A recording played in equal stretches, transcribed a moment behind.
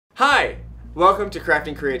Hi! Welcome to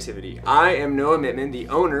Crafting Creativity. I am Noah Mittman, the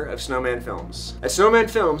owner of Snowman Films. At Snowman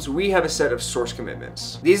Films, we have a set of source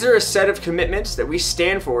commitments. These are a set of commitments that we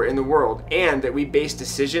stand for in the world and that we base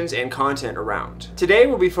decisions and content around. Today,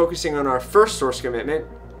 we'll be focusing on our first source commitment,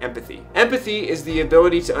 empathy. Empathy is the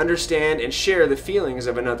ability to understand and share the feelings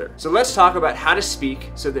of another. So let's talk about how to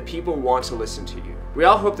speak so that people want to listen to you. We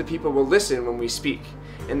all hope that people will listen when we speak,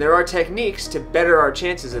 and there are techniques to better our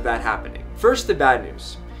chances of that happening. First, the bad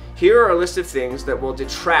news. Here are a list of things that will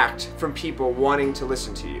detract from people wanting to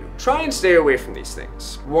listen to you. Try and stay away from these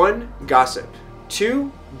things. 1. Gossip.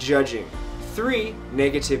 2. Judging. 3.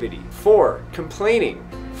 Negativity. 4. Complaining.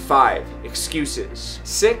 5. Excuses.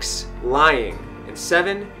 6. Lying. And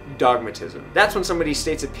 7. Dogmatism. That's when somebody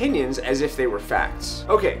states opinions as if they were facts.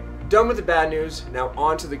 Okay. Done with the bad news, now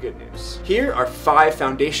on to the good news. Here are 5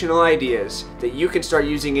 foundational ideas that you can start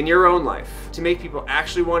using in your own life to make people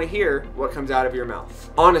actually want to hear what comes out of your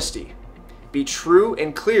mouth. Honesty. Be true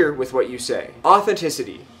and clear with what you say.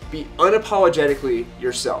 Authenticity. Be unapologetically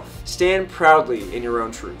yourself. Stand proudly in your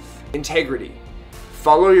own truth. Integrity.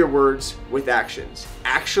 Follow your words with actions.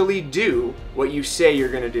 Actually do what you say you're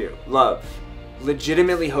going to do. Love.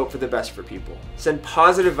 Legitimately hope for the best for people. Send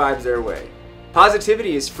positive vibes their way.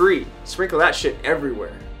 Positivity is free. Sprinkle that shit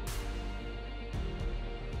everywhere.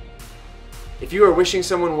 If you are wishing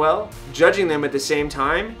someone well, judging them at the same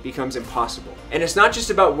time becomes impossible. And it's not just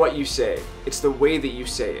about what you say, it's the way that you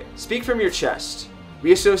say it. Speak from your chest.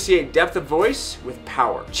 We associate depth of voice with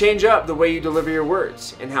power. Change up the way you deliver your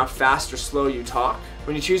words and how fast or slow you talk.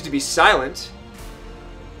 When you choose to be silent,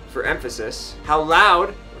 for emphasis, how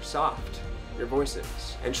loud or soft your voice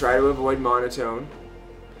is. And try to avoid monotone.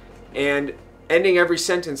 And ending every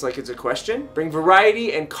sentence like it's a question. Bring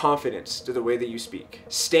variety and confidence to the way that you speak.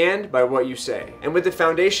 Stand by what you say. And with the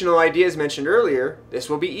foundational ideas mentioned earlier, this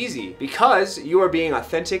will be easy because you are being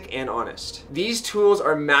authentic and honest. These tools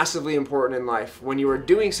are massively important in life when you are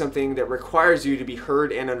doing something that requires you to be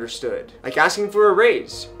heard and understood, like asking for a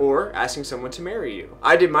raise or asking someone to marry you.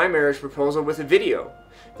 I did my marriage proposal with a video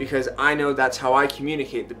because I know that's how I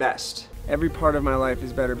communicate the best. Every part of my life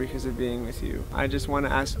is better because of being with you. I just want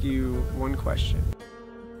to ask you one question.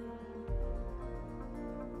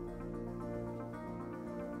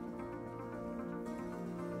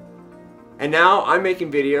 And now I'm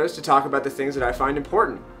making videos to talk about the things that I find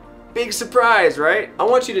important. Big surprise, right? I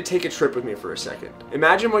want you to take a trip with me for a second.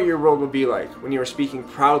 Imagine what your world will be like when you are speaking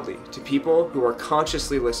proudly to people who are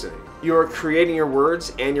consciously listening. You are creating your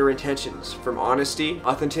words and your intentions from honesty,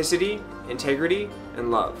 authenticity, integrity,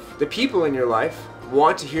 and love. The people in your life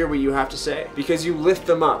want to hear what you have to say because you lift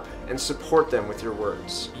them up and support them with your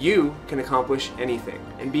words. You can accomplish anything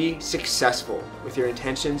and be successful with your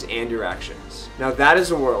intentions and your actions. Now that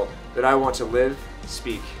is a world that I want to live,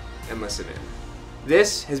 speak, and listen in.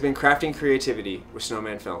 This has been Crafting Creativity with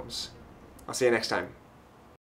Snowman Films. I'll see you next time.